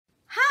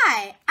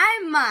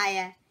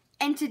Maya,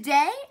 and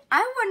today I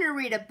want to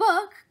read a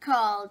book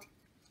called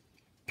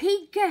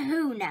Pig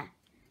Kahuna.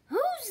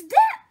 Who's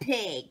that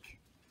pig?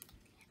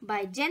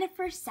 By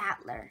Jennifer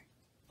Sattler.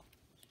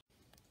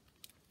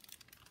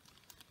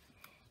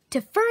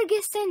 To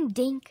Fergus and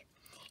Dink,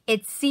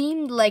 it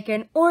seemed like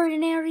an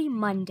ordinary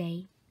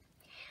Monday.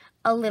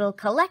 A little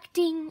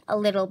collecting, a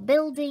little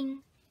building.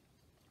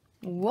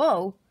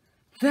 Whoa,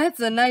 that's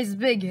a nice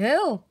big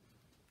hill.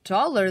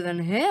 Taller than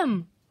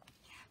him.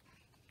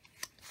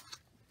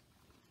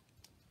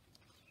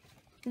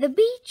 The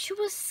beach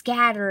was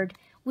scattered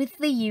with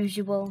the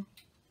usual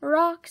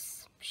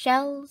rocks,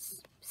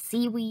 shells,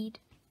 seaweed.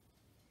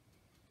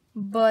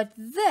 But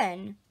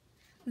then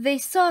they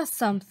saw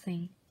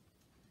something.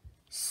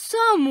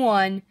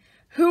 Someone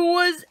who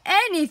was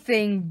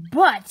anything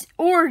but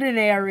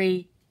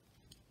ordinary.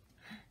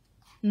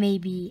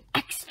 Maybe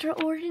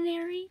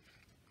extraordinary?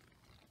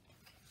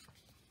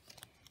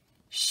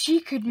 She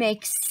could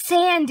make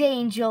sand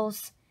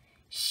angels.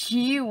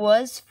 She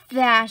was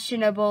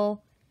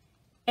fashionable.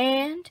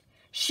 And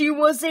she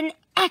was an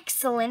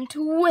excellent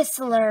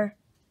whistler.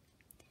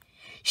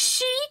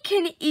 She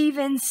can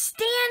even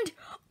stand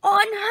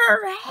on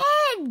her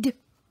head.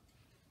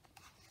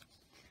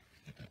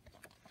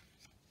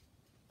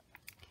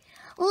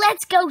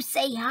 "Let's go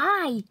say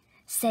hi,"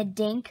 said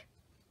Dink.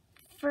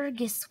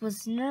 Fergus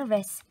was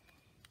nervous.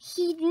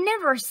 He'd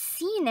never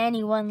seen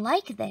anyone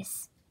like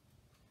this.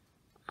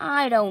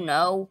 "I don't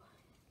know.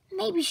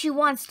 Maybe she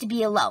wants to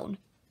be alone."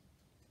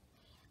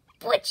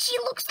 "But she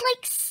looks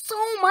like so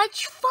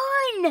much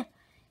fun,"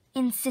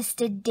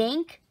 insisted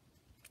Dink.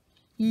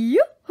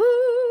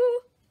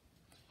 Yoo-hoo!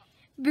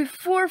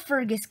 Before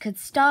Fergus could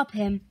stop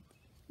him,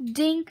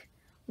 Dink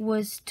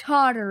was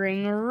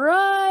tottering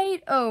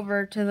right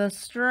over to the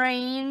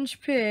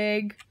strange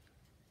pig.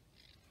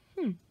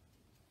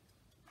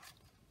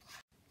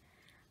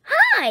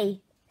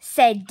 "Hi,"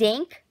 said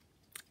Dink.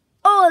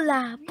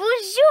 "Hola,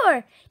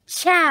 bonjour,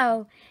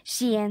 ciao,"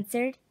 she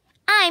answered.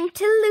 "I'm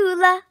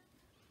Tallulah."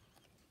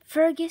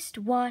 Fergus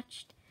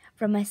watched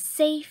from a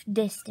safe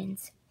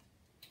distance.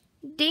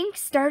 Dink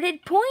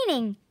started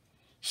pointing.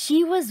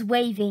 She was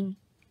waving.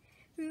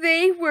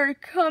 They were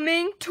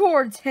coming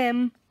towards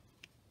him.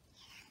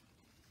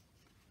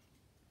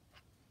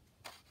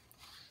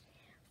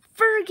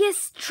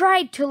 Fergus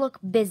tried to look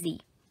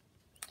busy.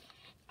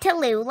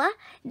 "Tallulah,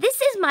 this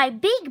is my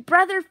big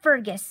brother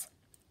Fergus.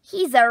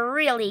 He's a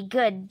really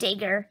good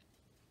digger."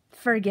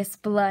 Fergus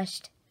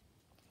blushed.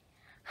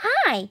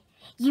 "Hi,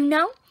 you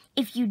know,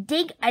 if you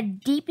dig a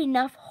deep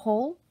enough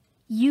hole,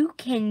 you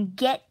can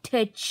get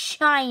to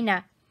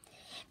China.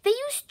 They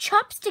use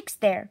chopsticks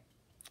there.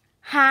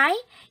 Hi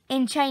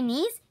in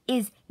Chinese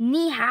is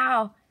ni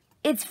hao.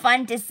 It's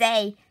fun to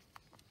say."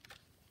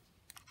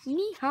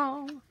 Ni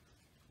hao.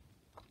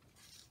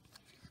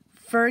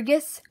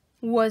 Fergus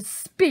was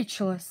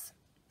speechless.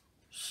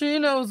 She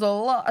knows a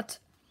lot.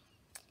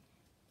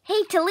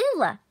 "Hey,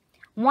 Tallulah,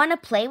 want to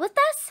play with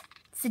us?"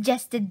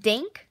 suggested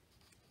Dink.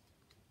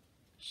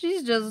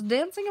 She's just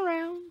dancing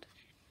around.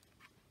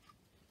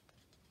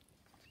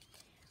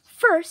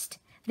 First,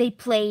 they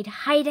played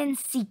hide and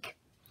seek.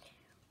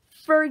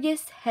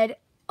 Fergus had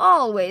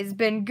always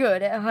been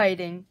good at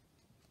hiding.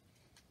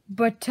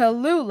 But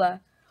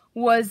Tallulah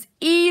was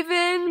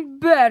even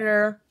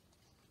better.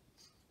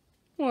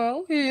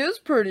 Well, he is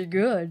pretty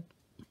good.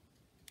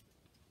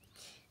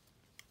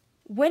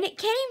 When it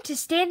came to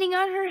standing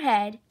on her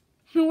head,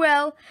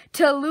 well,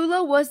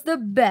 Tallulah was the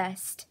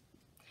best.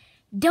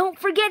 "Don't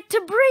forget to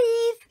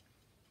breathe."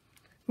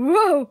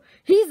 Whoa,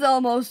 he's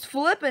almost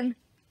flipping.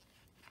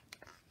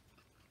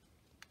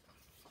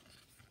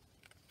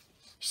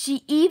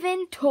 She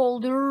even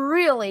told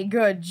really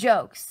good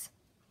jokes.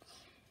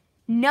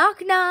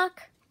 "Knock,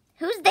 knock.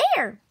 Who's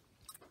there?"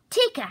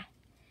 "Tika.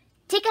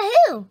 Tika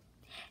who?"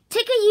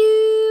 "Tika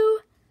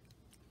you."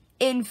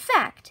 In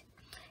fact,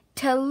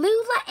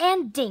 Tallulah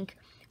and Dink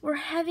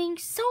were having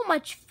so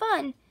much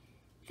fun,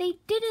 they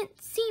didn't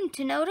seem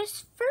to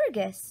notice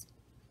Fergus.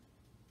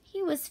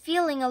 He was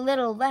feeling a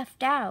little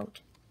left out.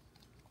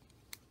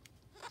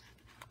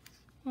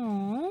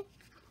 Aww.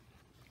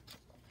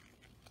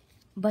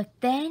 But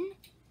then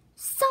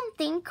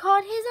something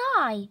caught his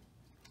eye.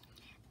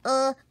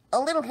 A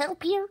little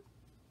help here?"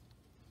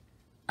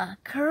 "A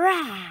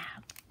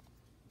crab.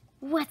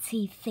 What's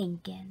he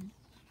thinking?"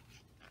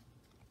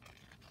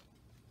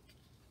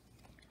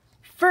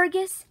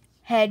 Fergus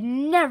had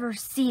never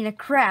seen a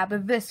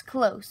crab this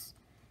close.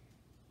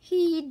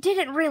 He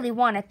didn't really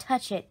want to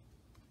touch it.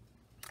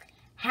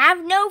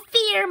 "Have no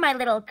fear, my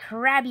little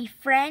crabby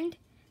friend,"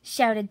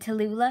 shouted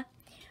Tallulah.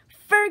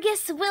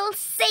 "Fergus will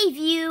save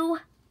you."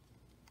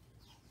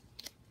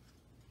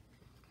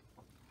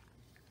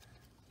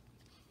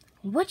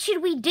 "What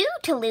should we do,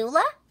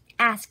 Tallulah?"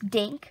 asked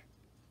Dink.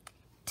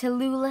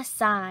 Tallulah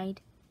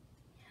sighed.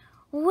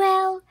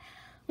 "Well,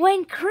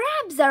 when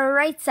crabs are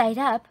right side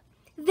up,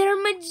 they're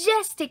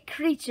majestic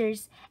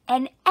creatures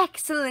and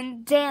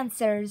excellent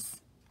dancers."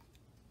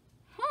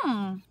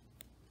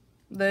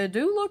 They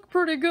do look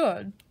pretty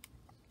good.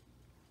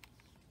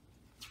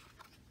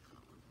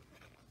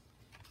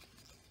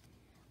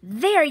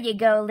 There you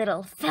go,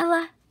 little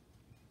fella.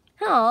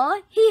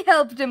 Aw, he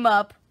helped him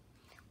up.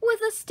 With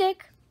a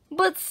stick,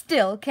 but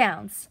still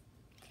counts.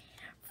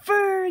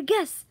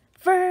 Fergus,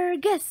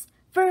 Fergus,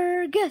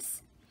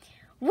 Fergus.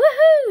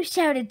 Woohoo!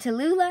 Shouted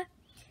Tallulah.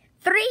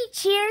 3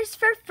 cheers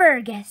for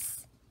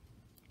Fergus.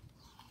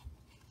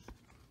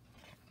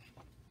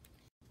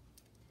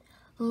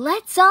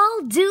 Let's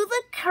all do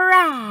the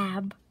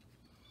crab.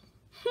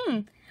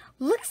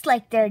 Looks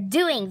like they're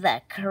doing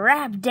the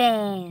crab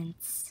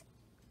dance.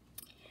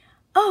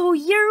 Oh,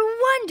 you're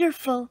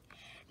wonderful.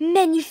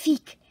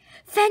 Magnifique,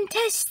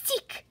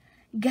 fantastique,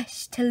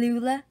 gushed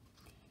Tallulah.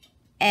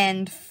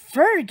 And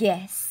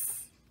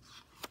Fergus.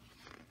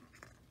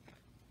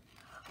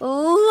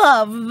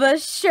 Love the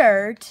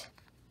shirt.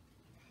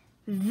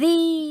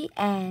 The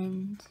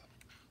end.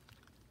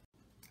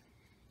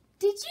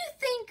 Did you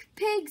think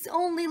pigs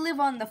only live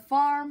on the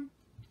farm?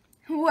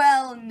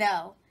 Well,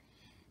 no.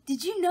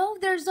 Did you know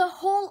there's a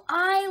whole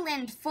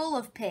island full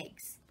of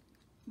pigs?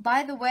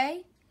 By the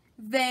way,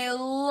 they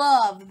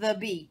love the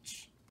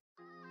beach.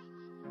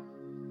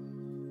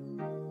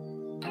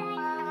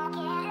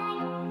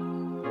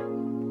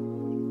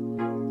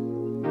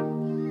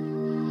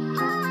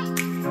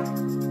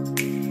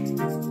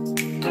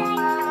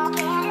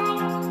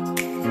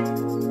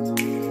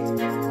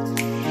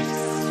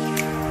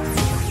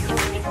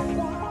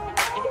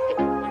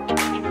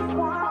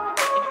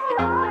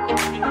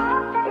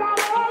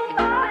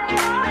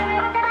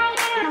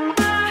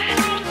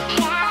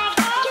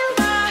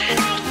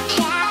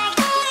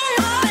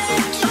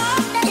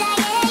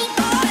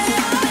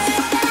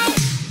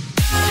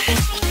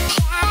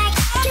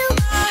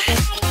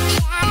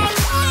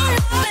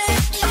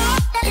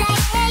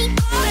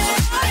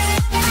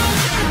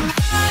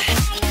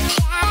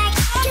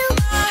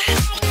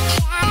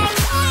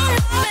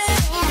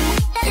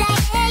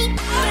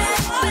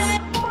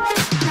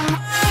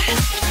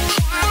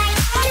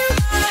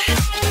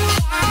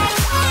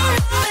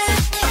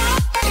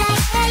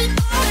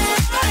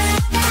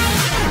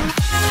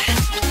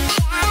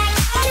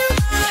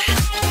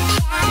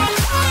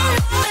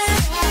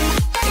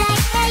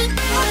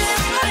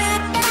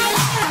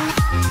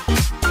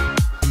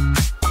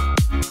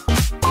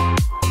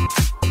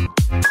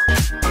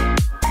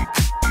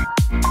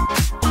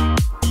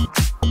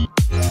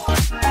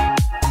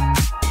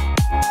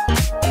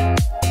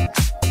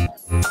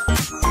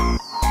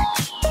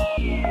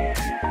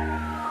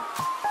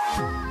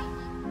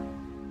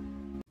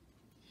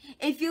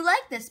 If you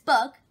like this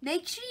book,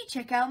 make sure you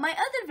check out my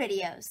other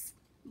videos.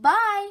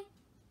 Bye!